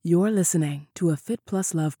You're listening to a Fit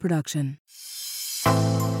Plus Love production.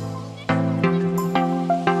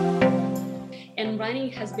 And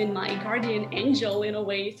running has been my guardian angel in a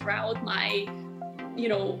way throughout my,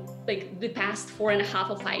 the past 4.5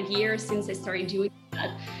 or 5 years since I started doing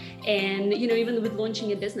that. And, even with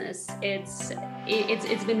launching a business, it's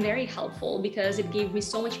been very helpful because it gave me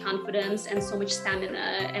so much confidence and so much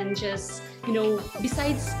stamina. And just,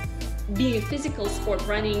 besides being a physical sport,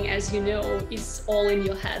 running, as you know, is all in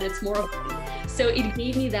your head. It's more of, so it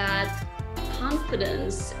gave me that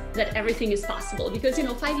confidence that everything is possible because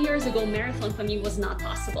 5 years ago marathon for me was not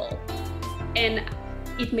possible, and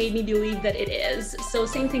it made me believe that it is. So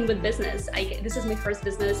same thing with business. This is my first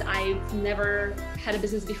business. I've never had a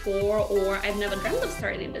business before, or I've never dreamt of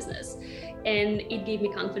starting a business, and it gave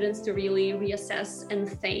me confidence to really reassess and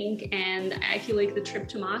think. And I feel like the trip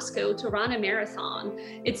to Moscow to run a marathon,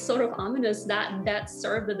 it's sort of ominous that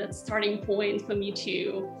served as that starting point for me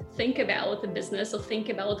to think about the business, or think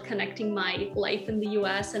about connecting my life in the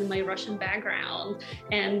US and my Russian background.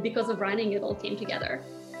 And because of running, it all came together.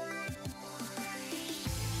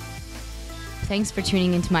 Thanks for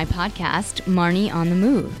tuning into my podcast, Marnie on the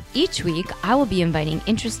Move. Each week, I will be inviting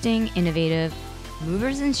interesting, innovative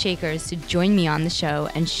movers and shakers to join me on the show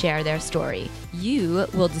and share their story. You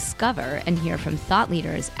will discover and hear from thought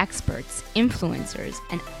leaders, experts, influencers,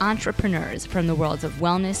 and entrepreneurs from the worlds of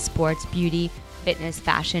wellness, sports, beauty, fitness,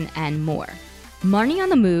 fashion, and more. Marnie on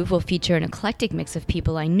the Move will feature an eclectic mix of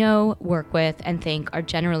people I know, work with, and think are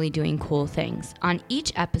generally doing cool things. On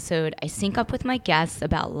each episode, I sync up with my guests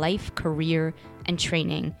about life, career, and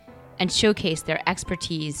training, and showcase their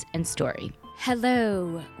expertise and story.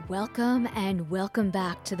 Hello, welcome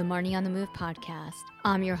back to the Marnie on the Move podcast.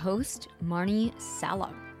 I'm your host, Marnie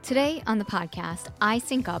Salop. Today on the podcast, I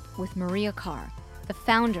sync up with Maria Kar, the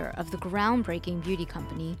founder of the groundbreaking beauty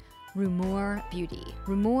company, Rumor Beauty.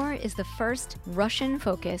 Rumor is the first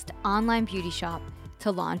Russian-focused online beauty shop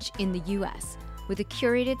to launch in the US, with a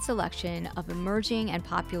curated selection of emerging and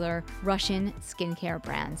popular Russian skincare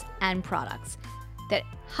brands and products that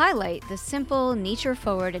highlight the simple,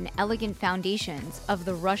 nature-forward, and elegant foundations of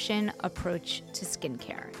the Russian approach to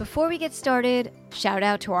skincare. Before we get started, shout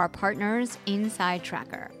out to our partners, Inside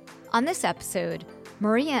Tracker. On this episode,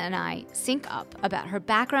 Maria and I sync up about her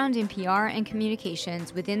background in PR and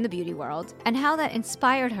communications within the beauty world and how that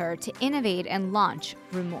inspired her to innovate and launch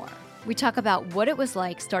Rumor. We talk about what it was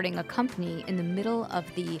like starting a company in the middle of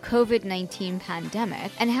the COVID-19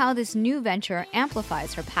 pandemic and how this new venture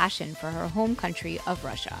amplifies her passion for her home country of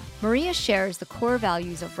Russia. Maria shares the core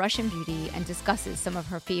values of Russian beauty and discusses some of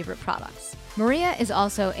her favorite products. Maria is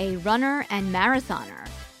also a runner and marathoner,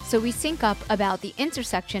 so we sync up about the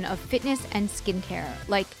intersection of fitness and skincare,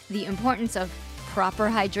 like the importance of proper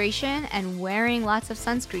hydration and wearing lots of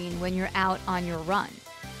sunscreen when you're out on your run.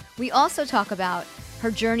 We also talk about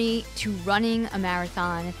her journey to running a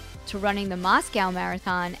marathon, to running the Moscow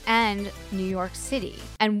Marathon and New York City,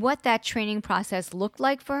 and what that training process looked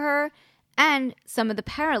like for her, and some of the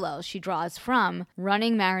parallels she draws from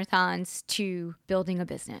running marathons to building a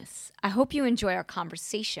business. I hope you enjoy our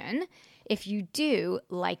conversation. If you do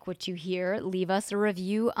like what you hear, leave us a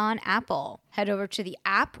review on Apple. Head over to the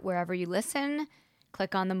app wherever you listen,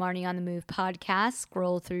 click on the Marnie on the Move podcast,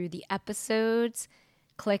 scroll through the episodes,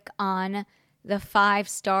 click on the 5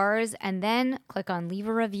 stars, and then click on leave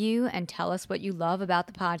a review and tell us what you love about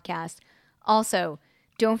the podcast. Also,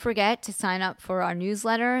 don't forget to sign up for our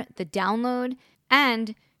newsletter, The Download,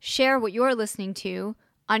 and share what you're listening to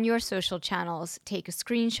on your social channels. Take a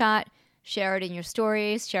screenshot, share it in your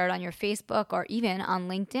stories, share it on your Facebook, or even on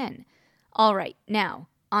LinkedIn. All right, now,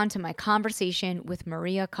 on to my conversation with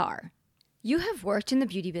Maria Kar. You have worked in the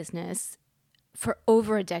beauty business for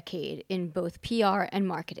over a decade in both PR and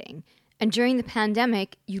marketing, and during the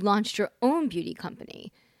pandemic, you launched your own beauty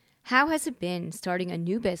company. How has it been starting a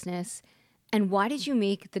new business, and why did you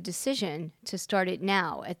make the decision to start it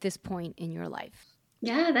now at this point in your life?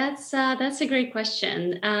 Yeah, that's a great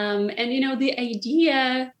question. And the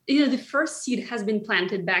idea, the first seed has been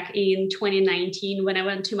planted back in 2019 when I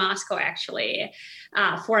went to Moscow, actually,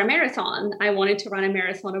 for a marathon. I wanted to run a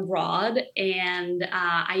marathon abroad, and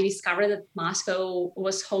I discovered that Moscow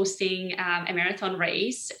was hosting a marathon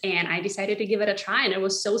race, and I decided to give it a try. And it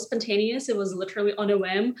was so spontaneous. It was literally on a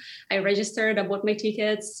whim. I registered, I bought my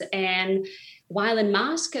tickets, and while in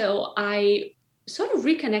Moscow, I sort of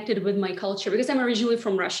reconnected with my culture because I'm originally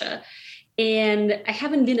from Russia and I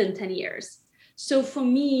haven't been in 10 years. So for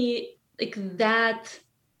me, like that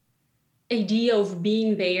idea of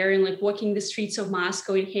being there and like walking the streets of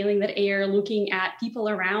Moscow, inhaling that air, looking at people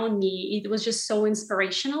around me, it was just so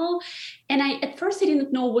inspirational. And at first I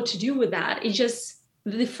didn't know what to do with that. It just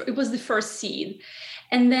it was the first seed.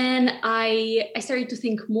 And then I started to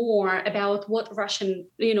think more about what Russian,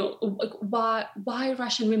 like why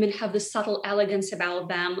Russian women have this subtle elegance about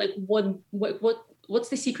them. Like what's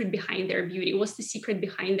the secret behind their beauty? What's the secret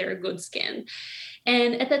behind their good skin?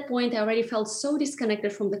 And at that point, I already felt so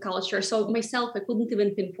disconnected from the culture. So myself, I couldn't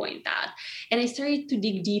even pinpoint that. And I started to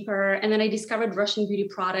dig deeper. And then I discovered Russian beauty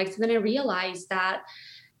products. And then I realized that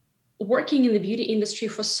working in the beauty industry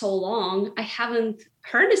for so long, I haven't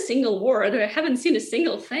heard a single word, or I haven't seen a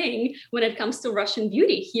single thing when it comes to Russian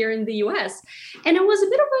beauty here in the US. And it was a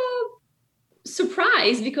bit of a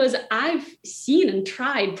surprise because I've seen and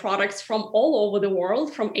tried products from all over the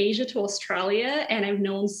world, from Asia to Australia, and I've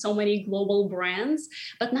known so many global brands,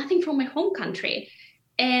 but nothing from my home country.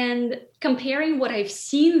 And comparing what I've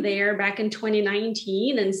seen there back in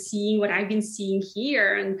 2019 and seeing what I've been seeing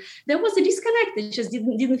here, and there was a disconnect. It just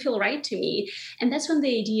didn't feel right to me. And that's when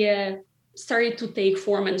the idea started to take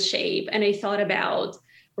form and shape. And I thought about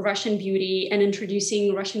Russian beauty and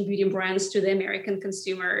introducing Russian beauty brands to the American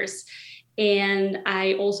consumers. And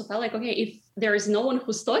I also felt like, okay, if there is no one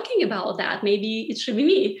who's talking about that, maybe it should be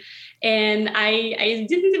me. And I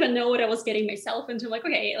didn't even know what I was getting myself into. Like,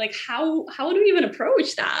 okay, like how do we even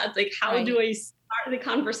approach that? Like, how do I start the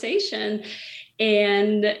conversation?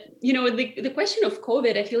 And, the question of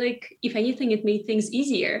COVID, I feel like if anything, it made things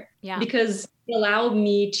easier because it allowed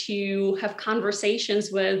me to have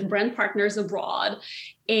conversations with brand partners abroad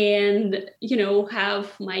and,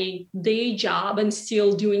 have my day job and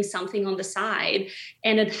still doing something on the side.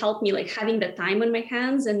 And it helped me like having the time on my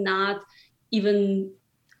hands and not even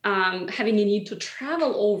having a need to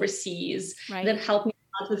travel overseas. That helped me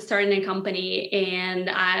out with starting a company. And,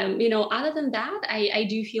 other than that, I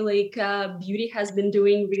do feel like beauty has been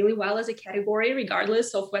doing really well as a category,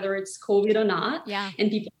 regardless of whether it's COVID or not. Yeah. And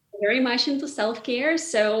people are very much into self-care.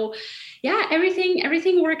 So yeah,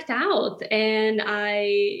 everything worked out. And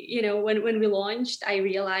when we launched, I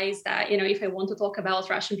realized that, if I want to talk about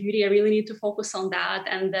Russian beauty, I really need to focus on that.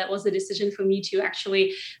 And that was the decision for me to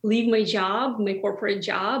actually leave my job, my corporate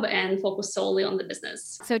job, and focus solely on the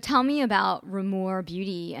business. So tell me about Rumor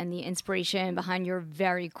Beauty and the inspiration behind your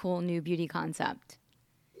very cool new beauty concept.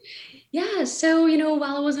 Yeah. So,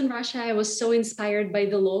 while I was in Russia, I was so inspired by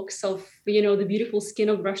the looks of, the beautiful skin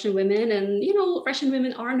of Russian women. And, Russian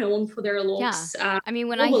women are known for their looks. Yeah. I mean,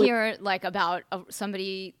 when I hear like about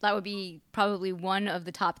somebody, that would be probably one of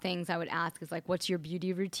the top things I would ask is like, what's your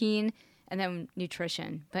beauty routine? And then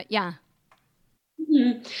nutrition. But yeah.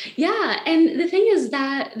 Mm-hmm. Yeah. And the thing is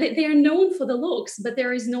that they are known for the looks, but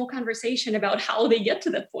there is no conversation about how they get to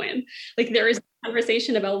that point. Like there is a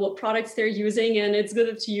conversation about what products they're using. And it's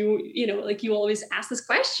good that you always ask this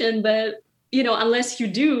question, but, unless you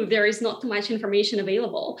do, there is not too much information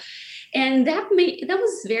available. And that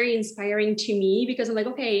was very inspiring to me because I'm like,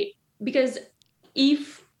 okay, because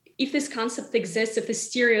if this concept exists, if this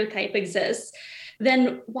stereotype exists,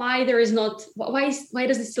 then why does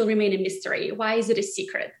it still remain a mystery? Why is it a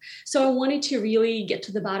secret? So I wanted to really get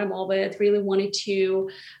to the bottom of it, really wanted to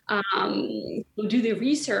do the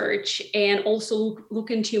research and also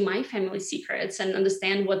look into my family secrets and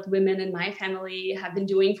understand what women in my family have been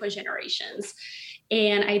doing for generations.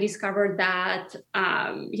 And I discovered that,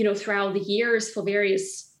 throughout the years for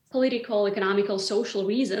various political, economical, social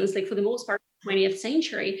reasons, like for the most part, 20th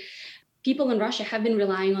century, people in Russia have been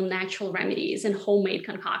relying on natural remedies and homemade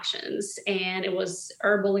concoctions. And it was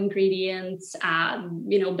herbal ingredients,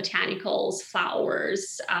 botanicals,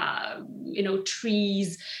 flowers,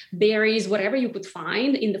 trees, berries, whatever you could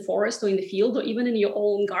find in the forest or in the field or even in your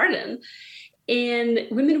own garden. And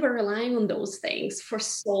women were relying on those things for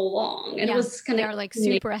so long. And it was kind of they're like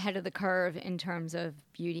super ahead of the curve in terms of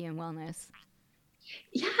beauty and wellness.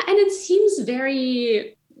 Yeah. And it seems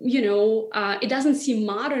very, it doesn't seem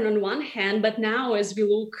modern on one hand, but now as we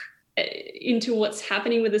look into what's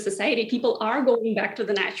happening with the society, people are going back to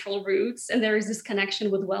the natural roots, and there is this connection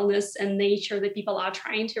with wellness and nature that people are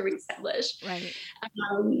trying to reestablish. Right.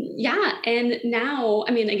 And now,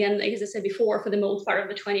 again, like as I said before, for the most part of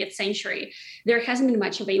the 20th century, there hasn't been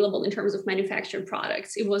much available in terms of manufactured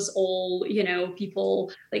products. It was all,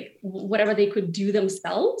 people like whatever they could do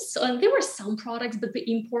themselves. So there were some products, but the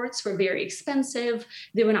imports were very expensive.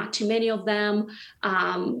 There were not too many of them.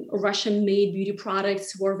 Russian-made beauty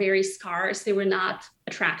products were very scarce. They were not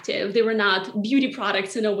attractive. They were not beauty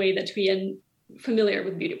products in a way that we are familiar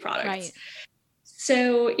with beauty products. Right.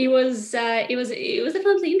 So it was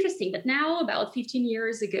definitely interesting. But now, about 15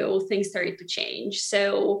 years ago, things started to change.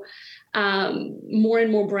 So more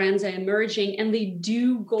and more brands are emerging, and they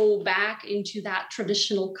do go back into that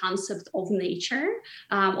traditional concept of nature.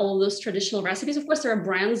 All of those traditional recipes. Of course, there are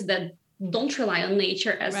brands that don't rely on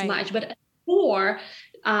nature as Right. much, but for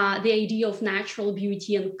the idea of natural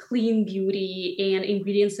beauty and clean beauty and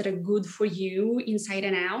ingredients that are good for you inside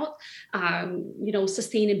and out,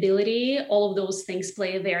 sustainability, all of those things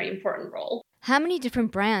play a very important role. How many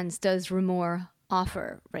different brands does Rumor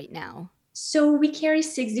offer right now? So we carry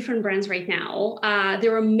 6 different brands right now.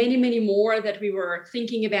 There are many, many more that we were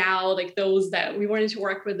thinking about, like those that we wanted to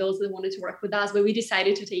work with, those that wanted to work with us, but we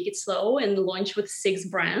decided to take it slow and launch with 6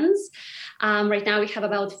 brands. Right now we have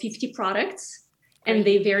about 50 products. Great. And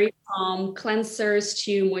they vary from cleansers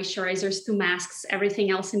to moisturizers to masks,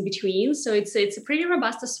 everything else in between. So it's a pretty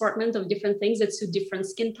robust assortment of different things that suit different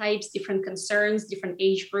skin types, different concerns, different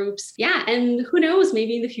age groups. Yeah, and who knows,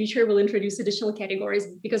 maybe in the future we'll introduce additional categories,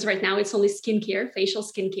 because right now it's only skincare, facial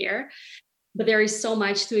skincare. But there is so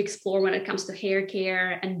much to explore when it comes to hair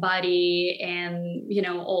care and body and,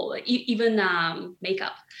 even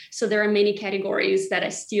makeup. So there are many categories that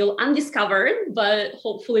are still undiscovered, but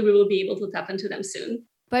hopefully we will be able to tap into them soon.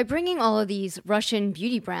 By bringing all of these Russian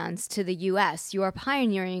beauty brands to the US, you are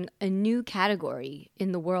pioneering a new category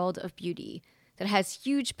in the world of beauty that has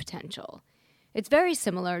huge potential. It's very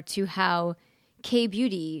similar to how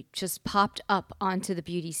K-beauty just popped up onto the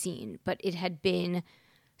beauty scene, but it had been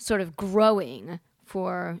sort of growing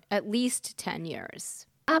for at least 10 years.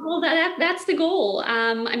 Well, that's the goal.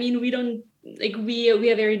 We don't we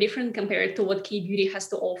are very different compared to what K-beauty has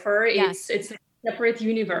to offer. Yes. It's a separate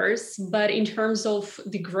universe, but in terms of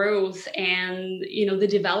the growth and the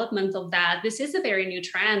development of that, this is a very new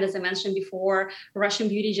trend. As I mentioned before, Russian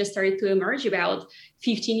beauty just started to emerge about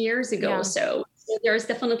 15 years ago. Yeah. So there's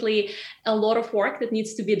definitely a lot of work that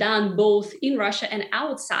needs to be done both in Russia and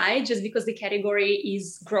outside, just because the category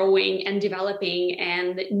is growing and developing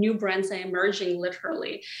and new brands are emerging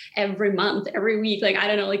literally every month, every week. I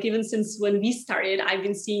don't know, even since when we started, I've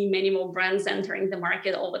been seeing many more brands entering the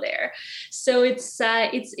market over there. So it's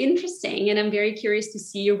interesting, and I'm very curious to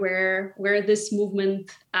see where this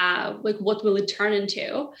movement, what will it turn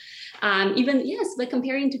into?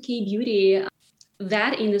 Comparing to K-beauty,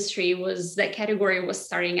 that category was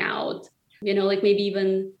starting out, maybe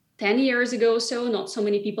even 10 years ago. So not so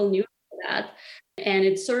many people knew that. And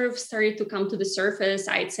it sort of started to come to the surface,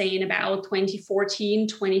 I'd say, in about 2014,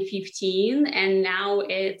 2015. And now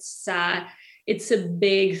it's a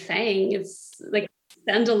big thing. It's like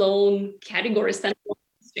a standalone category, standalone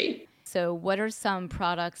industry. So what are some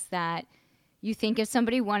products that you think if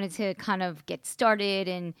somebody wanted to kind of get started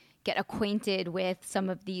and get acquainted with some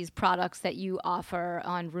of these products that you offer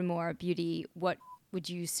on Rumor Beauty, what would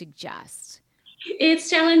you suggest?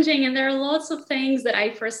 It's challenging, and there are lots of things that I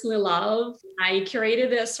personally love. I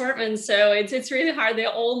curated the assortment, so it's really hard. They're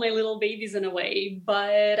all my little babies in a way.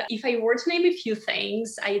 But if I were to name a few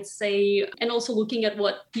things, I'd say, and also looking at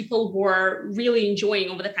what people were really enjoying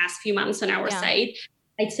over the past few months on our site,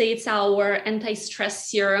 I'd say it's our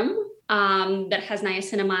anti-stress serum. That has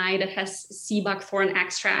niacinamide, that has sea buckthorn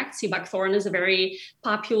extract. Sea buckthorn is a very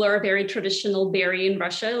popular, very traditional berry in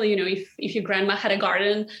Russia. If your grandma had a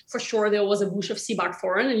garden, for sure there was a bush of sea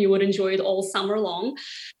buckthorn, and you would enjoy it all summer long.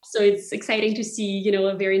 So it's exciting to see,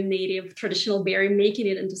 a very native traditional berry making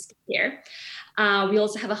it into skincare. We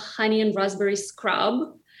also have a honey and raspberry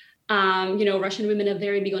scrub. Russian women are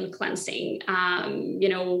very big on cleansing,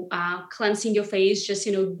 cleansing your face, just,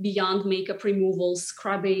 beyond makeup removal,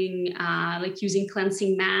 scrubbing, using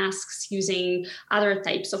cleansing masks, using other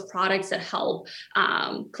types of products that help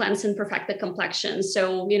cleanse and perfect the complexion.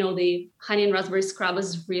 So, the honey and raspberry scrub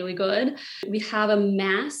is really good. We have a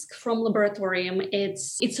mask from Laboratorium.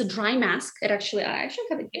 It's a dry mask. I actually have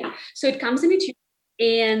it here. So it comes in a tube.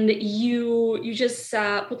 And you just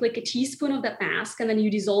put a teaspoon of that mask, and then you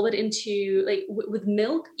dissolve it into with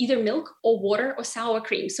milk, either milk or water or sour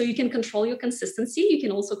cream. So you can control your consistency. You can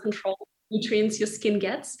also control nutrients your skin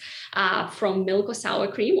gets from milk or sour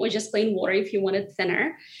cream, or just plain water if you want it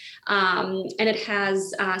thinner. And it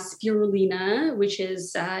has spirulina, which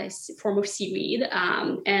is a form of seaweed,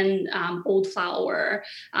 and oat flour,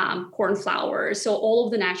 corn flour. So all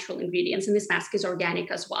of the natural ingredients. And this mask is organic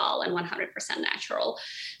as well and 100% natural.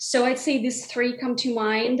 So I'd say these 3 come to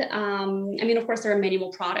mind. Of course, there are many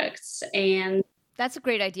more products. And that's a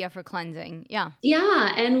great idea for cleansing. Yeah.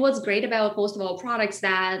 Yeah. And what's great about most of our products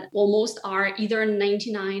that most are either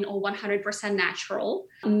 99 or 100% natural.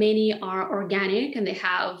 Many are organic, and they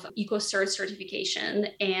have EcoCert certification,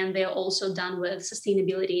 and they're also done with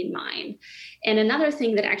sustainability in mind. And another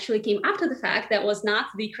thing that actually came after the fact that was not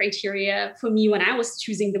the criteria for me when I was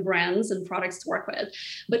choosing the brands and products to work with,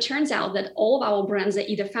 but turns out that all of our brands are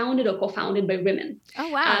either founded or co-founded by women. Oh,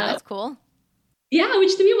 wow. That's cool. Yeah,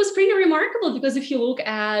 which to me was pretty remarkable because if you look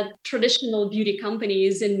at traditional beauty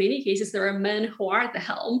companies, in many cases, there are men who are at the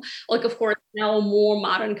helm. Like, of course, now more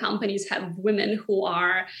modern companies have women who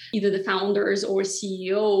are either the founders or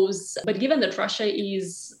CEOs. But given that Russia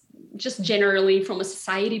is just generally from a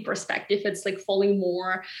society perspective, it's like falling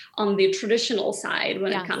more on the traditional side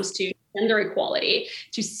when it comes to gender equality,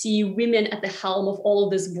 to see women at the helm of all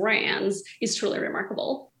of these brands is truly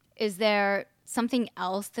remarkable. Is there something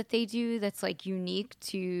else that they do that's like unique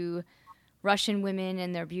to Russian women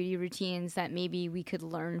and their beauty routines that maybe we could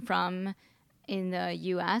learn from in the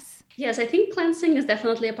US? Yes, I think cleansing is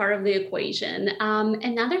definitely a part of the equation.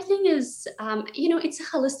 Another thing is, it's a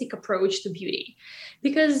holistic approach to beauty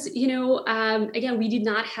because, again, we did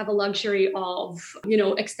not have a luxury of,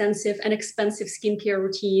 extensive and expensive skincare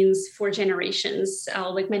routines for generations,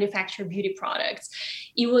 like manufactured beauty products.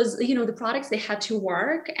 It was, the products, they had to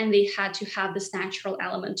work and they had to have this natural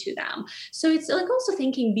element to them. So it's like also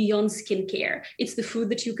thinking beyond skincare. It's the food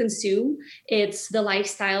that you consume. It's the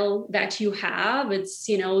lifestyle that you have. It's,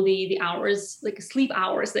 the hours, like sleep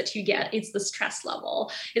hours that you get. It's the stress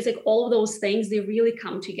level. It's like all of those things, they really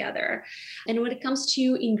come together. And when it comes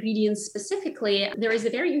to ingredients specifically, there is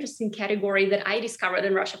a very interesting category that I discovered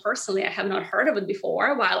in Russia personally. I have not heard of it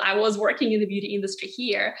before while I was working in the beauty industry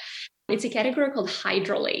here. It's a category called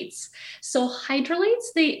hydrolates. So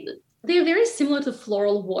hydrolates, they're very similar to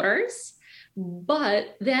floral waters,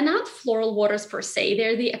 but they're not floral waters per se.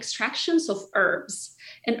 They're the extractions of herbs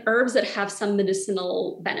and herbs that have some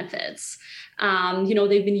medicinal benefits.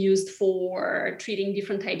 They've been used for treating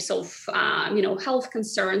different types of, health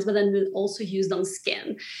concerns, but then also used on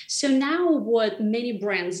skin. So now what many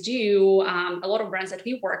brands do, a lot of brands that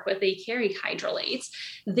we work with, they carry hydrolates.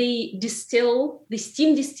 They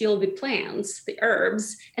steam distill the plants, the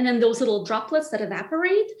herbs, and then those little droplets that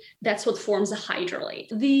evaporate, that's what forms a hydrolate.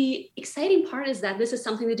 The exciting part is that this is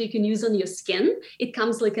something that you can use on your skin. It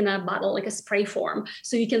comes like in a bottle, like a spray form.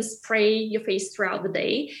 So you can spray your face throughout the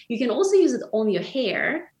day. You can also use it on your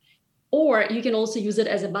hair, or you can also use it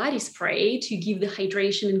as a body spray to give the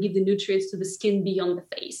hydration and give the nutrients to the skin beyond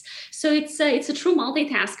the face. So it's a true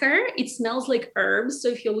multitasker. It smells like herbs. So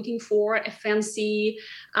if you're looking for a fancy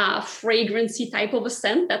fragrancy type of a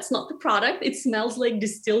scent, that's not the product. It smells like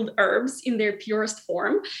distilled herbs in their purest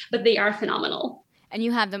form, but they are phenomenal. And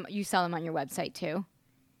you sell them on your website too?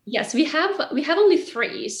 Yes, we have only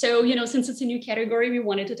 3. So, since it's a new category, we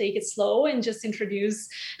wanted to take it slow and just introduce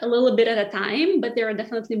a little bit at a time. But there are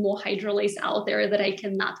definitely more hydrolates out there that I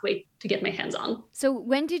cannot wait to get my hands on. So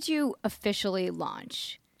when did you officially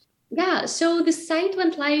launch? Yeah, so the site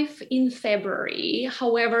went live in February.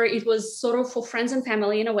 However, it was sort of for friends and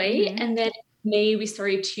family in a way. Mm-hmm. And then May, we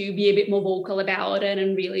started to be a bit more vocal about it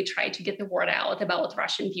and really try to get the word out about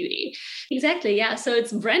Russian beauty. Exactly, yeah. So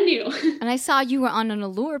it's brand new. And I saw you were on an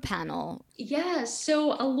Allure panel. Yeah,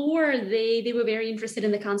 so Allure, they were very interested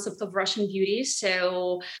in the concept of Russian beauty.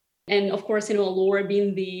 So, and of course, Allure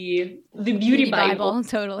being the beauty Bible.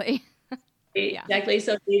 Totally. Exactly.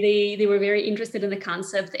 So they were very interested in the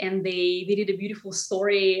concept, and they did a beautiful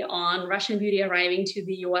story on Russian beauty arriving to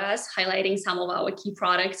the US, highlighting some of our key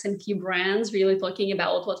products and key brands, really talking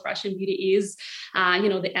about what Russian beauty is,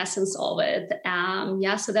 the essence of it.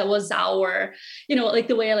 So that was our, like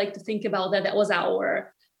the way I like to think about that was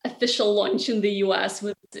our official launch in the US.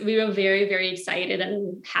 We were very, very excited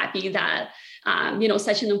and happy that,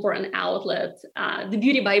 such an important outlet, the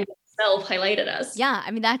Beauty Bible, highlighted us. Yeah, I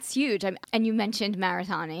mean, that's huge. And you mentioned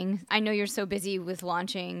marathoning. I know you're so busy with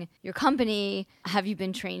launching your company. Have you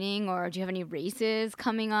been training, or do you have any races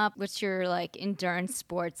coming up? What's your endurance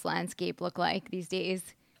sports landscape look like these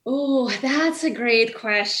days? Oh, that's a great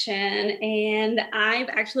question. And I've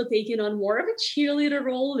actually taken on more of a cheerleader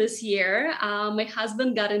role this year. My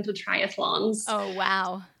husband got into triathlons. Oh,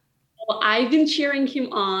 wow. I've been cheering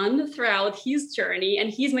him on throughout his journey, and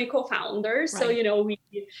he's my co-founder. Right. So,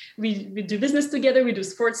 we do business together, we do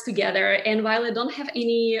sports together. And while I don't have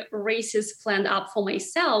any races planned up for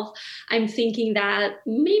myself, I'm thinking that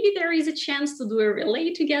maybe there is a chance to do a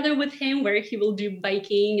relay together with him where he will do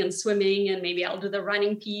biking and swimming, and maybe I'll do the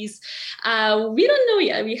running piece. We don't know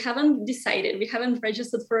yet. We haven't decided. We haven't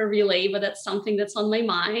registered for a relay, but that's something that's on my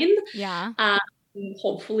mind. Yeah.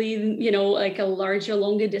 Hopefully, like a larger,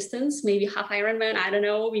 longer distance, maybe half Ironman. I don't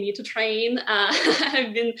know. We need to train.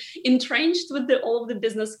 I've been entrenched with all of the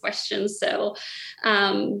business questions. So,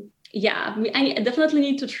 I definitely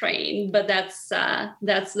need to train, but that's a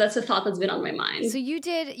thought that's been on my mind. So you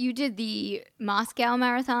did the Moscow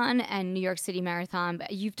Marathon and New York City Marathon,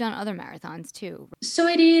 but you've done other marathons too. So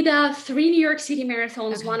I did 3 New York City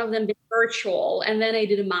marathons, okay. One of them virtual, and then I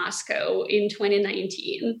did Moscow in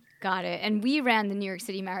 2019. Got it. And we ran the New York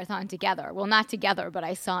City Marathon together. Well, not together, but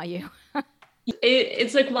I saw you.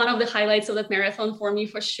 It's like one of the highlights of that marathon for me,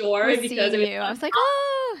 for sure. Because you. I was like,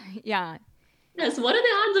 oh, yeah. Yes. What are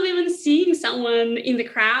the odds of even seeing someone in the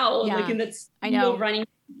crowd, Yeah. like in that I know. running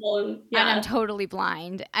people? And I'm totally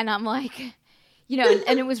blind. And I'm like,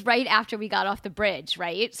 and it was right after we got off the bridge,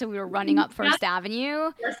 right? So we were running up First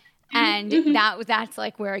Avenue. Yes. And that's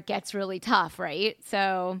like where it gets really tough, right?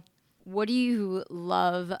 So what do you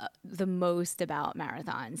love the most about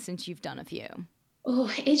marathons since you've done a few?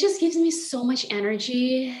 Oh, it just gives me so much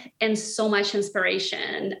energy and so much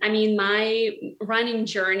inspiration. I mean, my running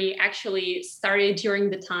journey actually started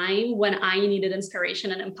during the time when I needed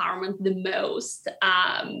inspiration and empowerment the most.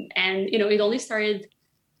 It only started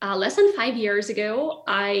less than 5 years ago.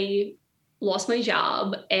 I lost my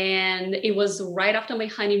job, and it was right after my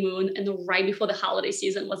honeymoon and right before the holiday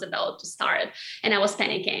season was about to start. And I was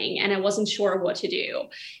panicking and I wasn't sure what to do.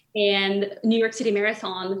 And New York City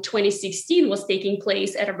Marathon 2016 was taking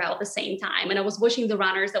place at about the same time. And I was watching the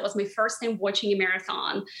runners. That was my first time watching a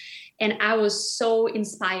marathon. And I was so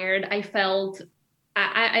inspired. I felt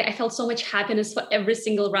so much happiness for every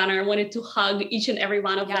single runner. I wanted to hug each and every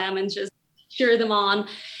one of them and just cheer them on.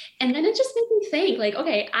 And then it just made me think, like,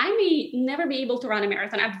 okay, I may never be able to run a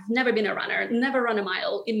marathon. I've never been a runner, never run a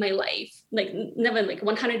mile in my life, like never, like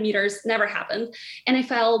 100 meters, never happened. And I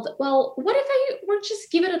felt, well, what if I were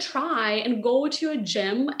just give it a try and go to a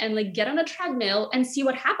gym and like get on a treadmill and see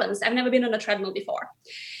what happens? I've never been on a treadmill before.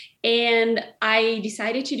 And I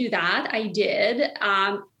decided to do that. I did.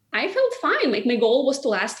 I felt fine. Like my goal was to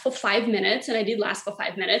last for 5 minutes, and I did last for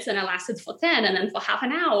 5 minutes, and I lasted for 10 and then for half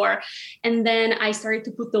an hour. And then I started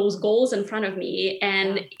to put those goals in front of me,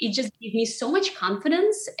 and it just gave me so much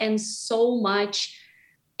confidence and so much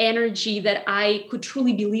energy that I could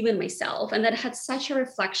truly believe in myself. And that had such a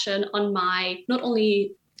reflection on my, not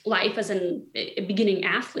only life as a beginning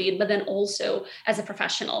athlete, but then also as a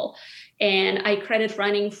professional. And I credit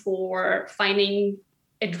running for finding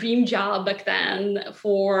a dream job back then,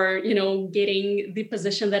 for, getting the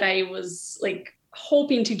position that I was like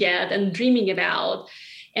hoping to get and dreaming about.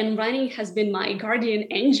 And running has been my guardian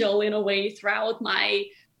angel in a way throughout my,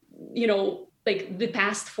 like the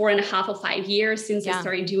past 4.5 or 5 years since I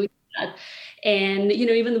started doing that. And,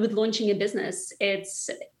 even with launching a business,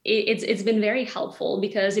 it's been very helpful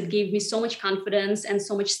because it gave me so much confidence and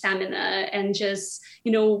so much stamina. And just,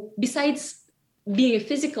 besides being a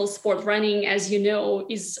physical sport, running, as you know,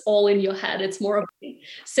 is all in your head. It's more of,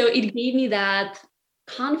 so it gave me that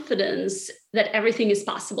confidence that everything is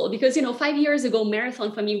possible, because, 5 years ago,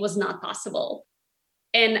 marathon for me was not possible.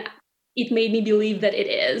 And it made me believe that it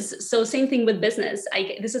is. So same thing with business.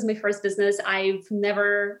 This is my first business. I've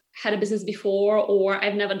never had a business before, or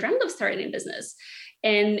I've never dreamt of starting a business.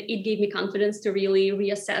 And it gave me confidence to really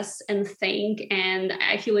reassess and think. And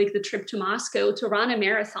I feel like the trip to Moscow to run a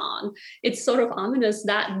marathon, it's sort of ominous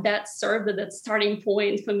that served as that starting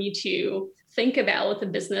point for me to think about the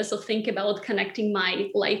business, or think about connecting my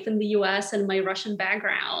life in the US and my Russian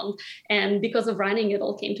background. And because of running, it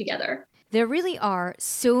all came together. There really are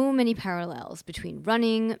so many parallels between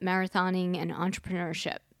running, marathoning, and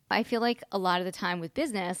entrepreneurship. I feel like a lot of the time with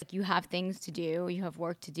business, you have things to do, you have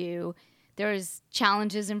work to do. There's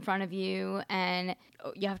challenges in front of you, and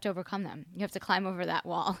you have to overcome them. You have to climb over that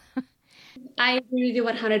wall. I agree with you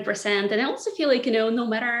 100%. And I also feel like, no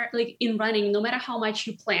matter, like in running, no matter how much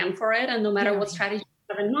you plan for it, and no matter what strategy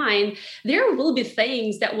you have in mind, there will be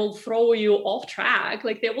things that will throw you off track.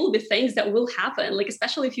 Like there will be things that will happen, like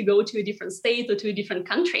especially if you go to a different state or to a different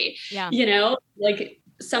country, like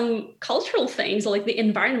some cultural things, like the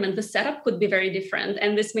environment, the setup could be very different.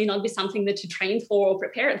 And this may not be something that you trained for or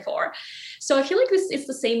prepared for. So I feel like it's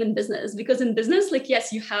the same in business, because in business, like,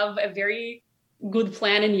 yes, you have a very good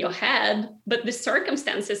plan in your head, but the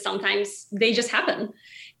circumstances, sometimes they just happen.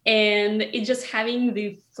 And it just having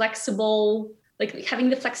the flexibility,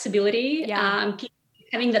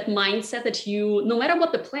 having that mindset that no matter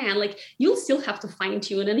what the plan, like you'll still have to fine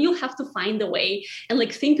tune, and you'll have to find a way and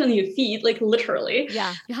like think on your feet, like literally.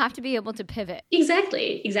 Yeah. You have to be able to pivot.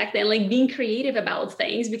 Exactly. And like being creative about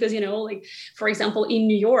things, because, like, for example, in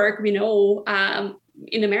New York, we know,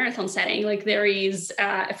 in a marathon setting, like there is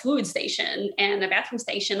a fluid station and a bathroom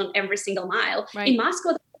station on every single mile. Right. In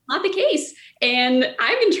Moscow, that's not the case. And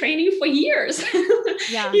I've been training for years,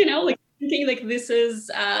 like thinking like this is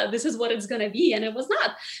what it's going to be. And it was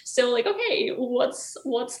not. So like, okay,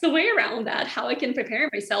 what's the way around that? How I can prepare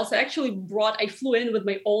myself? So I flew in with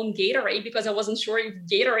my own Gatorade because I wasn't sure if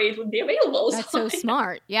Gatorade would be available. That's so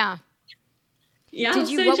smart. Yeah. Yeah.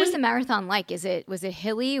 What was the marathon like? Was it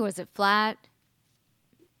hilly? Was it flat?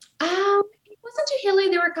 It wasn't too hilly.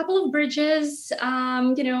 There were a couple of bridges,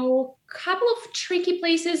 couple of tricky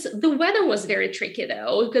places. The weather was very tricky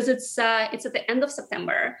though, because it's at the end of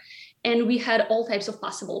September and we had all types of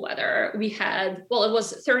possible weather. We had, it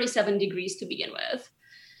was 37 degrees to begin with.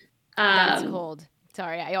 That's cold.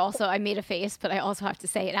 Sorry. I made a face, but I also have to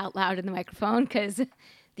say it out loud in the microphone because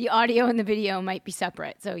the audio and the video might be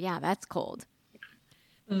separate. So yeah, that's cold.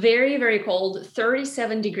 Very, very cold,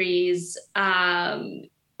 37 degrees.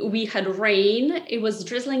 We had rain. It was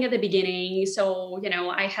drizzling at the beginning. So,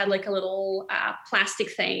 I had like a little plastic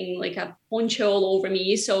thing, like a poncho all over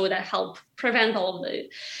me. So that helped prevent all of it.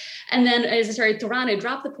 And then as I started to run, I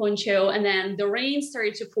dropped the poncho and then the rain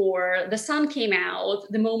started to pour. The sun came out.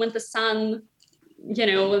 The moment the sun,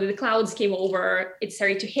 the clouds came over, it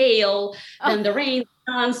started to hail, then the rain.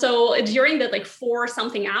 So during that 4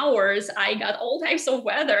 something hours, I got all types of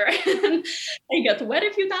weather. I got wet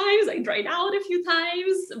a few times, I dried out a few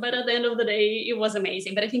times, but at the end of the day, it was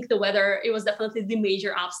amazing. But I think the weather, it was definitely the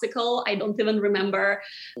major obstacle. I don't even remember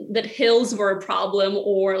that hills were a problem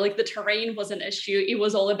or the terrain was an issue. It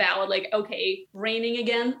was all about okay, raining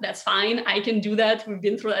again, that's fine. I can do that. We've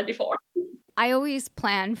been through that before. I always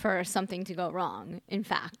plan for something to go wrong, in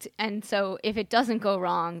fact. And so if it doesn't go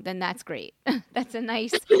wrong, then that's great. That's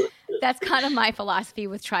kind of my philosophy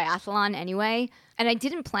with triathlon anyway. And I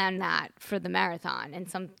didn't plan that for the marathon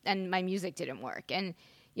and my music didn't work. And,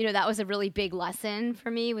 that was a really big lesson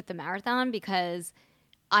for me with the marathon because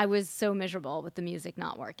I was so miserable with the music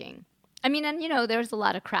not working. I mean, and, there was a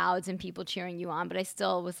lot of crowds and people cheering you on, but I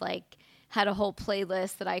still was had a whole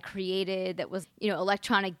playlist that I created that was,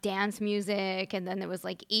 electronic dance music. And then there was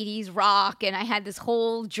 80s rock. And I had this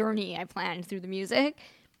whole journey I planned through the music.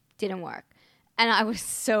 Didn't work. And I was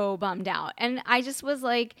so bummed out. And I just was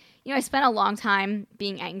I spent a long time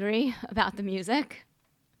being angry about the music.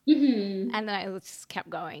 Mm-hmm. And then I just kept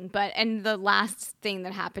going. And the last thing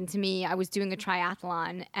that happened to me, I was doing a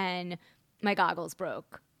triathlon and my goggles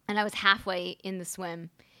broke. And I was halfway in the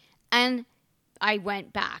swim. And I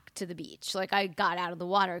went back to the beach. I got out of the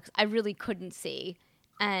water because I really couldn't see.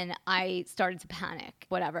 And I started to panic,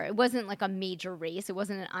 whatever. It wasn't a major race. It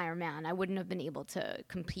wasn't an Ironman. I wouldn't have been able to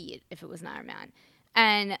compete if it was an Ironman.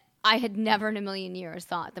 And I had never in a million years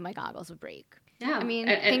thought that my goggles would break. Yeah. I mean,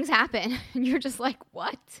 things happen. And you're just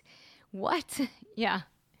what? Yeah.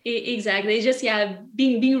 Exactly. Just,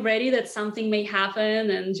 being ready that something may happen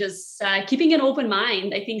and just keeping an open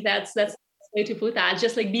mind. I think that's way to put that.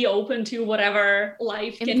 Just be open to whatever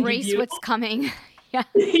life can give you. Embrace what's coming. Yeah.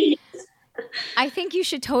 I think you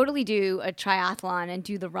should totally do a triathlon and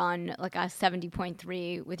do the run, a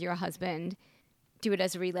 70.3 with your husband. Do it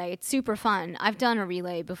as a relay. It's super fun. I've done a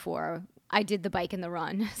relay before. I did the bike and the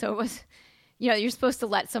run. So it was, you're supposed to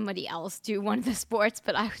let somebody else do one of the sports,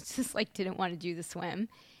 but I was just didn't want to do the swim.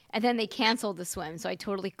 And then they canceled the swim. So I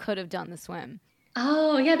totally could have done the swim.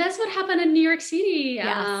 Oh, yeah, that's what happened in New York City.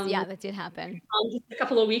 Yes, yeah, that did happen. Just a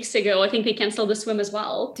couple of weeks ago, I think they canceled the swim as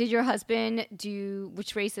well. Did your husband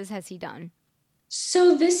which races has he done?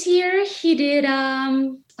 So this year he did,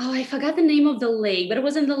 I forgot the name of the lake, but it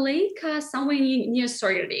was in the lake somewhere near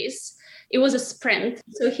Socrates. It was a sprint.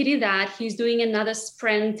 So he did that. He's doing another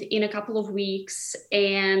sprint in a couple of weeks.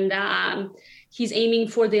 And he's aiming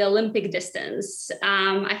for the Olympic distance.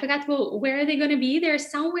 I forgot where are they going to be. They're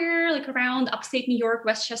somewhere around upstate New York,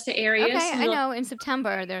 Westchester area. Okay, so I know. In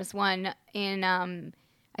September, there's one in,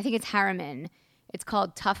 I think it's Harriman. It's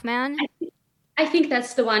called Tough Man. I think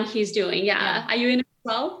that's the one he's doing. Yeah. Are you in it as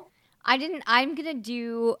well? I'm going to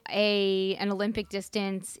do an Olympic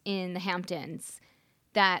distance in the Hamptons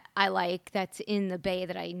that I like. That's in the bay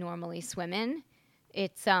that I normally swim in.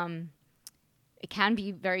 It's, it can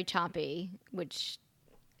be very choppy, which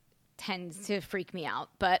tends to freak me out.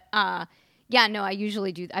 But I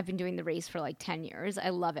usually do. I've been doing the race for 10 years. I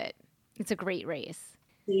love it. It's a great race.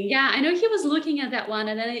 Yeah, I know he was looking at that one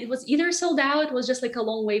and then it was either sold out, it was just a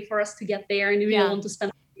long way for us to get there and we didn't want to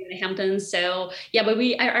spend in the Hamptons. So yeah, but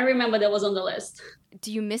I remember that was on the list.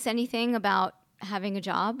 Do you miss anything about having a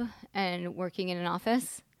job and working in an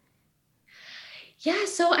office? Yeah,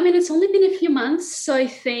 so I mean, it's only been a few months. So I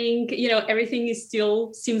think, everything is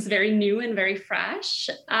still seems very new and very fresh.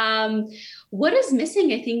 What is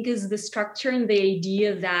missing, I think, is the structure and the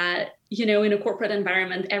idea that, in a corporate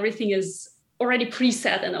environment, everything is already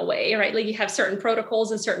preset in a way, right? You have certain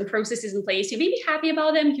protocols and certain processes in place. You may be happy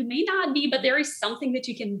about them, you may not be, but there is something that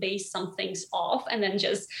you can base some things off and then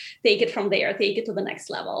just take it from there, take it to the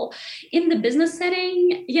next level. In the business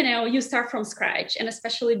setting, you start from scratch, and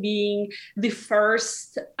especially being the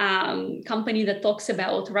first company that talks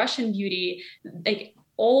about Russian beauty,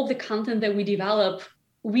 all of the content that we develop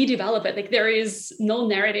we develop it. Like there is no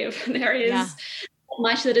narrative. There is Yeah.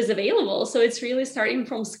 much that is available. So it's really starting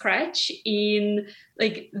from scratch in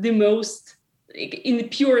like the most, like, in the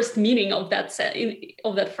purest meaning of that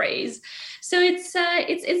of that phrase. So it's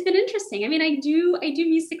been interesting. I mean, I do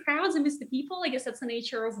miss the crowds, I miss the people. I guess that's the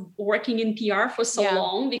nature of working in PR for so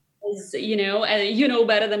long, because you know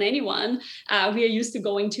better than anyone. We are used to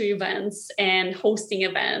going to events and hosting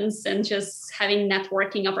events and just having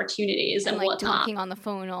networking opportunities and like whatnot. talking on the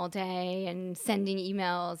phone all day and sending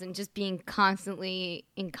emails and just being constantly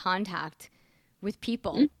in contact with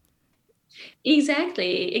people. Mm-hmm.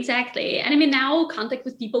 Exactly. And I mean, now contact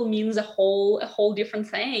with people means a whole different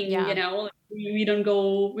thing. Yeah. We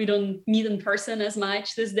don't meet in person as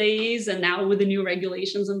much these days. And now with the new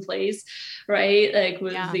regulations in place, right? Like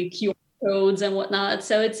with the QR codes and whatnot.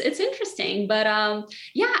 So it's interesting. But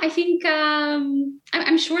I think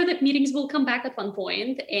I'm sure that meetings will come back at one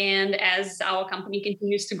point. And as our company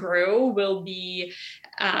continues to grow, we'll be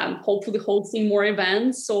hopefully hosting more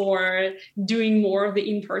events or doing more of the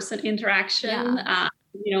in-person interaction.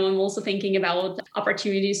 I'm also thinking about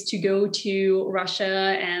opportunities to go to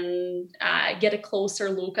Russia and get a closer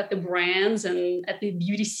look at the brands and at the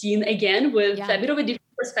beauty scene again with a bit of a different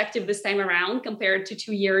perspective this time around compared to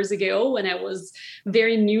 2 years ago when I was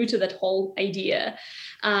very new to that whole idea.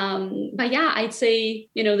 I'd say,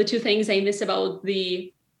 the two things I miss about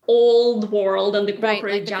the old world and the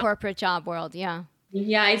corporate the corporate job world. Yeah.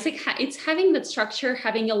 Yeah, it's like it's having that structure,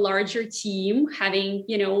 having a larger team, having,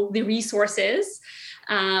 the resources.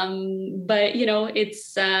 But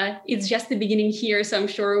it's just the beginning here. So I'm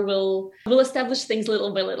sure we'll establish things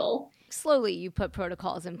little by little. Slowly you put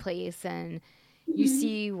protocols in place and you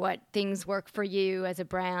see what things work for you as a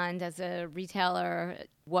brand, as a retailer,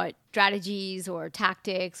 what strategies or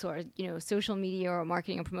tactics or, social media or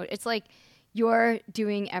marketing or promote. It's like you're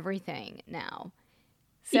doing everything now.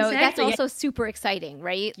 So that's also super exciting,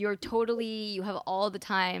 right? You have all the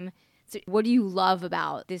time. So what do you love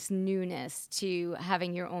about this newness to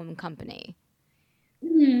having your own company?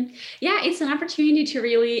 Mm-hmm. Yeah, it's an opportunity to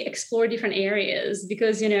really explore different areas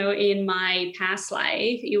because, in my past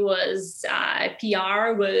life, it was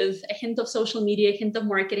PR with a hint of social media, a hint of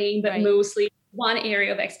marketing, but mostly one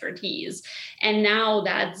area of expertise. And now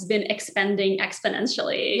that's been expanding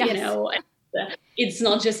exponentially, It's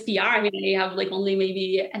not just PR. I mean, I have like only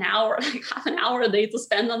maybe an hour, like half an hour a day to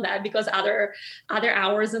spend on that because other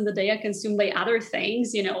hours in the day are consumed by other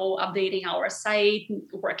things, updating our site,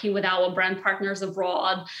 working with our brand partners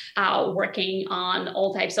abroad, working on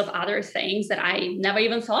all types of other things that I never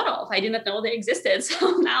even thought of. I didn't know they existed.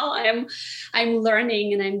 So now I'm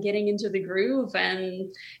learning and I'm getting into the groove,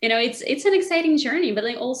 and it's an exciting journey, but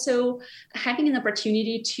like also having an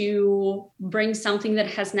opportunity to bring something that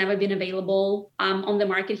has never been available on the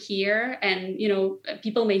market here. And,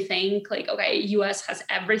 people may think like, okay, US has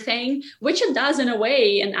everything, which it does in a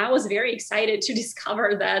way. And I was very excited to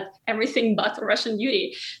discover that everything but Russian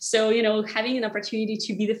beauty. So, having an opportunity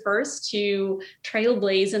to be the first to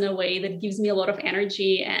trailblaze in a way that gives me a lot of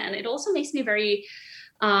energy. And it also makes me very,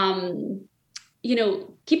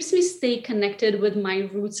 keeps me stay connected with my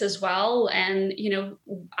roots as well. And,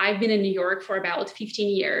 I've been in New York for about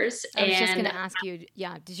 15 years. I was just going to ask you,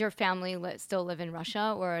 does your family still live in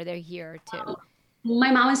Russia or are they here too?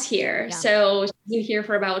 My mom is here. Yeah. So she's been here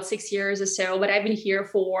for about 6 years or so, but I've been here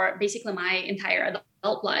for basically my entire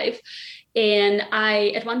adult life. And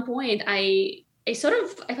at one point, I felt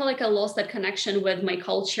like I lost that connection with my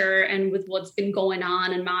culture and with what's been going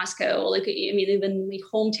on in Moscow. Like, I mean, even my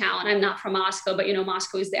hometown, I'm not from Moscow, but,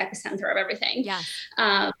 Moscow is the epicenter of everything. Yeah.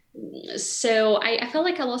 So I felt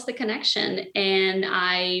like I lost the connection and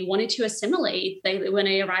I wanted to assimilate. Like when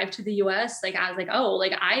I arrived to the US, like I was like, oh,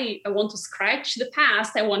 like I want to scratch the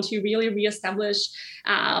past. I want to really reestablish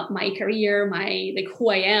my career, like who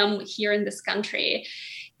I am here in this country.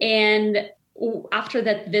 And after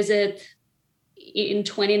that visit, in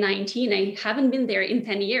 2019, I haven't been there in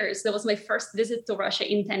 10 years. That was my first visit to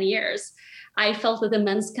Russia in 10 years. I felt an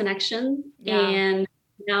immense connection. Yeah. And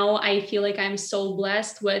now I feel like I'm so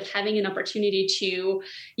blessed with having an opportunity to,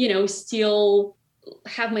 still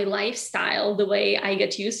have my lifestyle the way I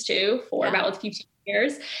get used to for about 15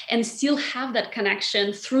 years and still have that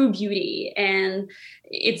connection through beauty. And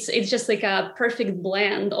it's just like a perfect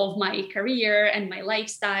blend of my career and my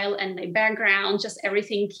lifestyle and my background. Just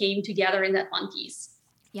everything came together in that one piece.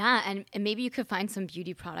 Yeah. And maybe you could find some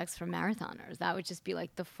beauty products for marathoners. That would just be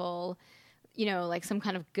like the full, like some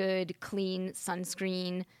kind of good, clean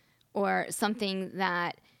sunscreen or something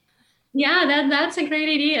that Yeah, that's a great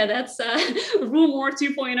idea. That's Rumor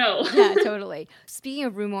 2.0. Yeah, totally. Speaking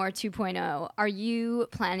of Rumor 2.0, are you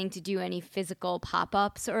planning to do any physical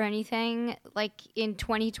pop-ups or anything like in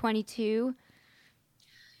 2022?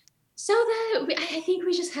 So I think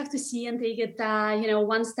we just have to see and take it,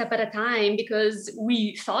 one step at a time, because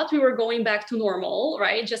we thought we were going back to normal,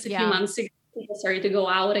 right? Just a few Yeah. months ago, people started to go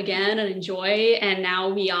out again and enjoy, and now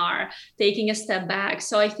we are taking a step back.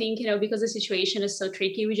 So I think, because the situation is so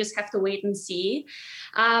tricky, we just have to wait and see.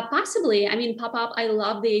 Possibly, I mean, pop-up, I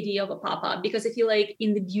love the idea of a pop-up because I feel like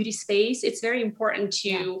in the beauty space, it's very important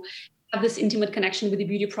to have this intimate connection with the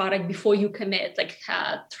beauty product before you commit. Like,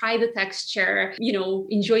 try the texture,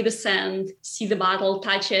 enjoy the scent, see the bottle,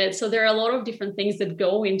 touch it. So there are a lot of different things that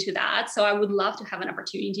go into that. So I would love to have an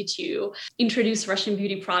opportunity to introduce Russian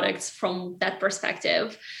beauty products from that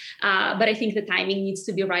perspective. But I think the timing needs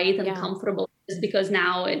to be right and comfortable, just because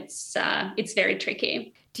now it's very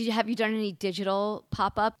tricky. Have you done any digital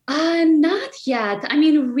pop-up? Not yet. I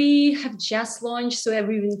mean, we have just launched, so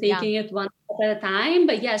we've been taking it one step at a time.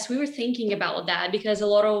 But yes, we were thinking about that because a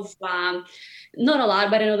lot of, not a lot,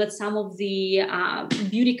 but I know that some of the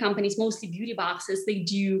beauty companies, mostly beauty boxes, they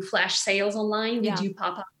do flash sales online. They do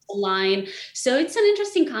pop-up online. So it's an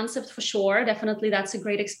interesting concept for sure. Definitely, that's a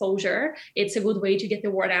great exposure. It's a good way to get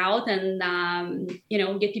the word out and,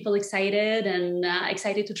 get people excited and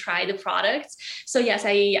excited to try the products. So yes,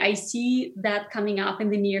 I see that coming up in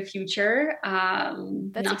the near future.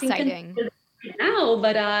 That's exciting. Now,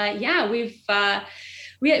 but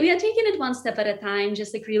we are taking it one step at a time,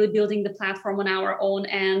 just like really building the platform on our own.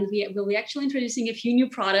 And we'll be actually introducing a few new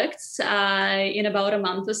products in about a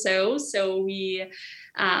month or so. So we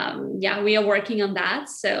are working on that.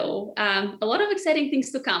 So a lot of exciting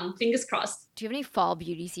things to come. Fingers crossed. Do you have any fall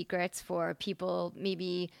beauty secrets for people,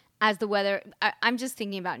 maybe as the weather, I'm just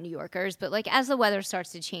thinking about New Yorkers, but like as the weather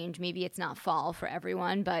starts to change, maybe it's not fall for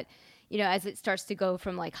everyone, but as it starts to go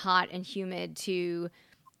from like hot and humid to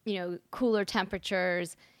cooler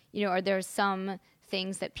temperatures, are there some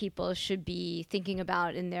things that people should be thinking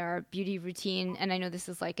about in their beauty routine? And I know this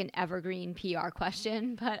is like an evergreen PR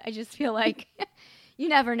question, but I just feel like you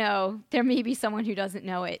never know. There may be someone who doesn't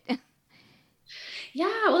know it.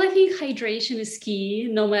 Yeah, well, I think hydration is key,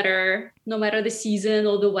 no matter the season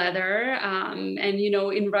or the weather. And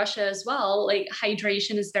in Russia as well, like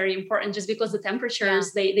hydration is very important, just because the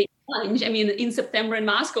temperatures they plunge. I mean, in September in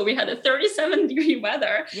Moscow, we had a 37-degree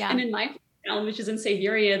weather, and in my town, which is in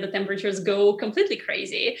Siberia, the temperatures go completely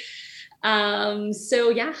crazy.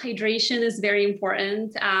 Hydration is very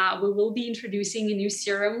important. We will be introducing a new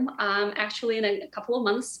serum actually in a couple of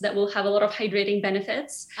months that will have a lot of hydrating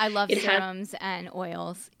benefits. I love serums and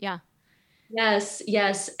oils. Yeah.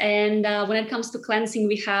 Yes. And when it comes to cleansing,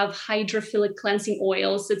 we have hydrophilic cleansing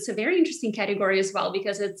oils. It's a very interesting category as well,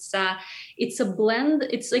 because it's a blend.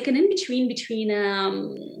 It's like an in-between between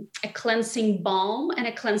a cleansing balm and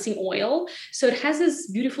a cleansing oil. So it has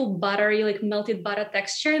this beautiful buttery, like melted butter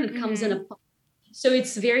texture, and it comes in a pump. So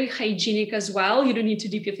it's very hygienic as well. You don't need to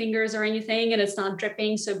dip your fingers or anything, and it's not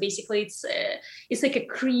dripping. So basically, it's like a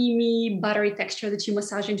creamy, buttery texture that you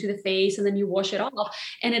massage into the face, and then you wash it off.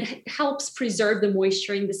 And it helps preserve the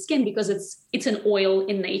moisture in the skin because it's an oil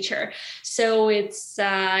in nature. So it's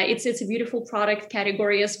a beautiful product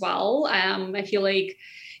category as well. I feel like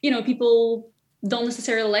people don't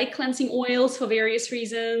necessarily like cleansing oils for various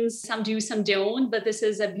reasons. Some do, some don't, but this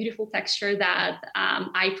is a beautiful texture that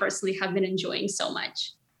I personally have been enjoying so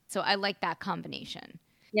much. So I like that combination.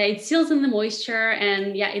 Yeah, it seals in the moisture,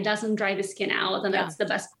 and it doesn't dry the skin out, and that's the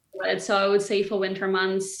best part of it. So I would say for winter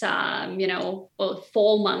months,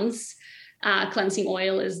 fall months, cleansing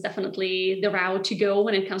oil is definitely the route to go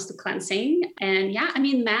when it comes to cleansing. And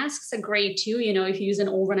masks are great too. If you use an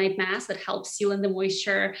overnight mask that helps seal in the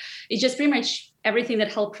moisture, it's just pretty much everything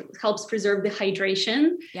that helps preserve the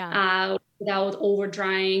hydration without over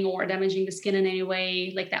drying or damaging the skin in any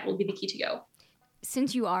way. Like, that will be the key to go.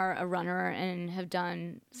 Since you are a runner and have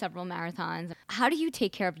done several marathons, how do you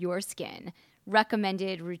take care of your skin?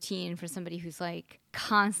 Recommended routine for somebody who's like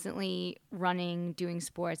constantly running, doing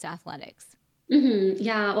sports, athletics? Mm-hmm.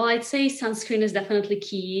 Yeah, well, I'd say sunscreen is definitely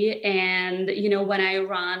key. And, when I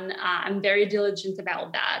run, I'm very diligent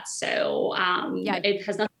about that. So it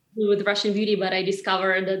has nothing to do with Russian beauty, but I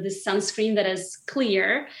discovered that this sunscreen that is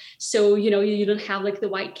clear. So, you don't have like the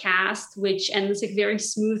white cast, and it's like very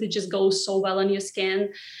smooth. It just goes so well on your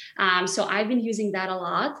skin. So I've been using that a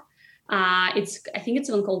lot. I think it's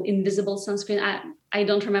one called Invisible sunscreen. I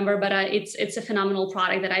don't remember, but it's a phenomenal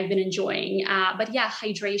product that I've been enjoying. But yeah,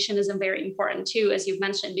 hydration is very important too, as you've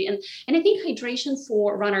mentioned. And I think hydration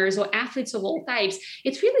for runners or athletes of all types,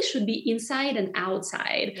 it really should be inside and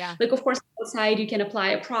outside. Yeah. Like, of course, outside you can apply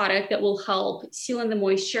a product that will help seal in the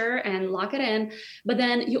moisture and lock it in. But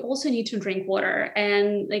then you also need to drink water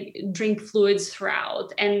and like drink fluids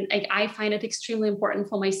throughout. And like, I find it extremely important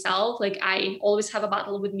for myself. Like, I always have a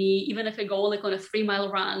bottle with me, even if I go like on a 3-mile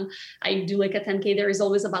run, I do like a 10K, there is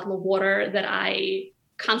always a bottle of water that I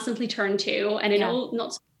constantly turn to. And I know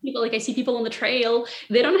not so people, like I see people on the trail,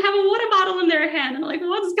 they don't have a water bottle in their hand. And I'm like,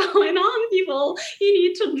 what's going on, people? You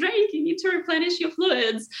need to drink, you need to replenish your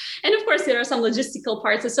fluids. And of course, there are some logistical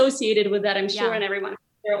parts associated with that, I'm sure, and everyone has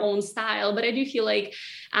their own style. But I do feel like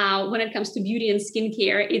when it comes to beauty and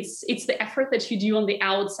skincare, it's the effort that you do on the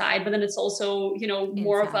outside, but then it's also, you know,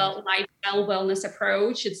 more of a lifestyle wellness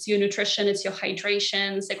approach. It's your nutrition, it's your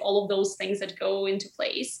hydration, it's like all of those things that go into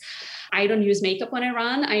place. I don't use makeup when I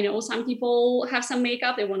run. I know some people have some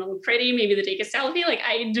makeup. They want to look pretty. Maybe they take a selfie. Like,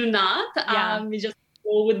 I do not. We just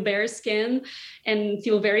go with bare skin and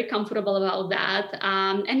feel very comfortable about that.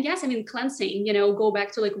 And yes, I mean, cleansing, you know, go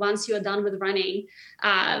back to like once you are done with running,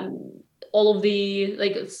 all of the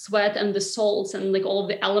like sweat and the salts and like all of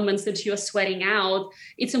the elements that you're sweating out,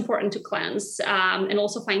 it's important to cleanse, and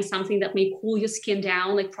also find something that may cool your skin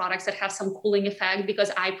down, like products that have some cooling effect,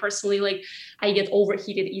 because I personally, like, I get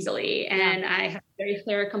overheated easily and I have very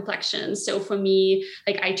clear complexion. So for me,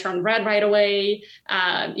 like, I turn red right away,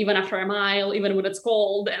 even after a mile, even when it's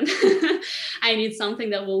cold, and I need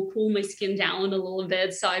something that will cool my skin down a little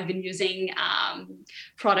bit. So I've been using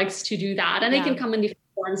products to do that, and they can come in different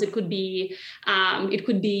forms. It could be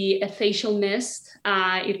a facial mist.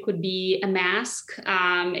 It could be a mask.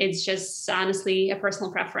 It's just honestly a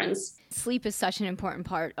personal preference. Sleep is such an important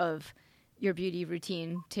part of your beauty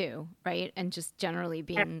routine too, right? And just generally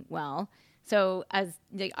being well. So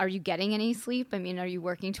are you getting any sleep? I mean, are you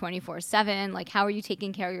working 24/7? Like, how are you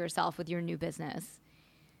taking care of yourself with your new business?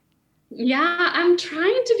 Yeah, I'm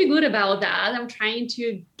trying to be good about that. I'm trying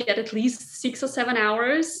to get at least 6 or 7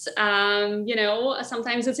 hours. You know,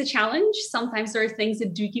 sometimes it's a challenge. Sometimes there are things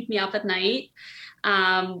that do keep me up at night.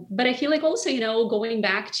 But I feel like also, you know, going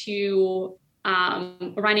back to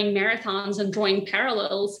running marathons and drawing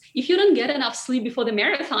parallels, if you don't get enough sleep before the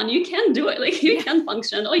marathon, you can't do it. Like, you can't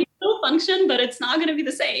function, or you still function, but it's not going to be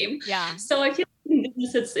the same. Yeah. So I feel like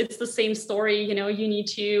it's the same story. You know, you need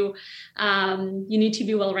to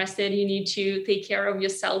be well rested. You need to take care of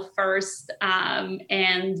yourself first,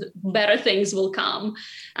 and better things will come,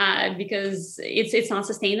 because it's not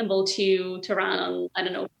sustainable to run on, I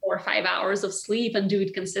don't know, 4 or 5 hours of sleep and do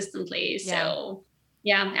it consistently. So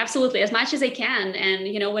yeah, absolutely. As much as I can. And,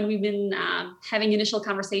 you know, when we've been having initial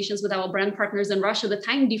conversations with our brand partners in Russia, the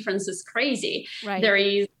time difference is crazy. Right. There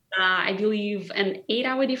is, I believe, an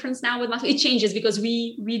 8-hour difference now with Moscow. It changes because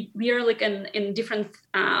we are like in different,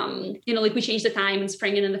 you know, like we change the time in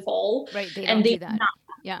spring and in the fall. Right. They don't do that.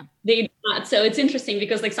 Yeah. They do not. So it's interesting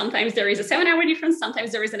because like sometimes there is a 7-hour difference,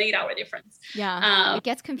 sometimes there is an 8-hour difference. Yeah. It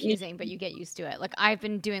gets confusing, but you get used to it. Like, I've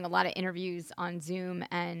been doing a lot of interviews on Zoom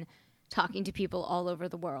and talking to people all over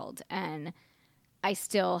the world, and I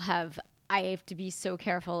have to be so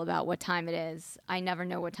careful about what time it is. I never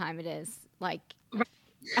know what time it is. Like,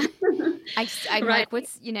 I'm like,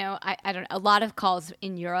 what's, you know, I don't know, a lot of calls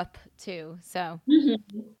in Europe too. So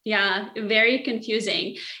yeah, very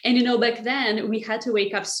confusing. And, you know, back then we had to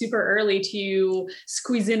wake up super early to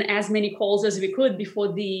squeeze in as many calls as we could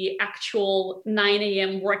before the actual 9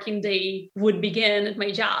 a.m. working day would begin at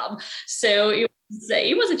my job. So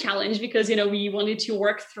it was a challenge because, you know, we wanted to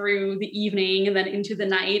work through the evening and then into the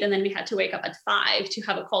night. And then we had to wake up at 5 to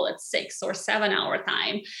have a call at 6 or 7 hour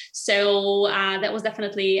time. So that was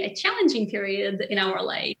definitely a challenging period in our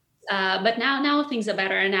life. But now things are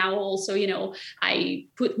better. And now also, you know, I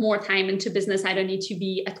put more time into business. I don't need to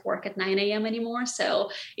be at work at 9 a.m. anymore.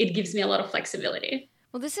 So it gives me a lot of flexibility.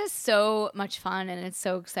 Well, this is so much fun and it's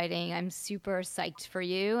so exciting. I'm super psyched for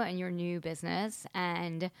you and your new business.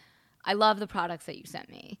 And I love the products that you sent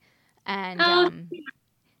me. And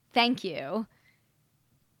thank you.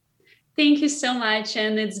 Thank you so much.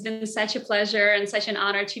 And it's been such a pleasure and such an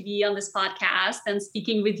honor to be on this podcast and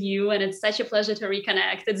speaking with you. And it's such a pleasure to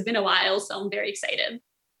reconnect. It's been a while, so I'm very excited.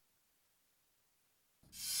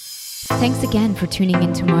 Thanks again for tuning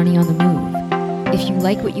in to Marnie on the Move. If you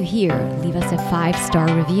like what you hear, leave us a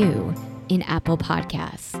 5-star review in Apple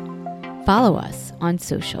Podcasts. Follow us on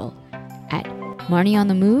social at Marnie on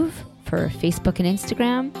the Move for Facebook and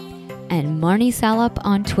Instagram, and Marnie Salup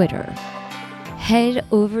on Twitter. Head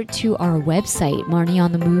over to our website,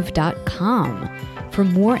 marnieonthemove.com, For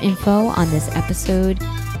more info on this episode,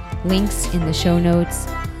 links in the show notes,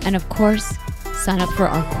 and of course, sign up for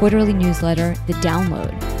our quarterly newsletter, The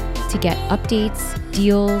Download, to get updates,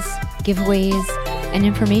 deals, giveaways, and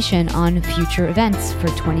information on future events for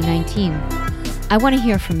 2019. I want to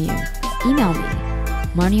hear from you. Email me,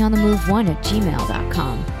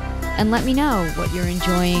 marnieonthemove1@gmail.com, and let me know what you're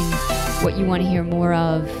enjoying, what you want to hear more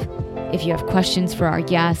of. If you have questions for our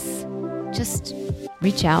guests, just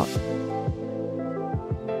reach out.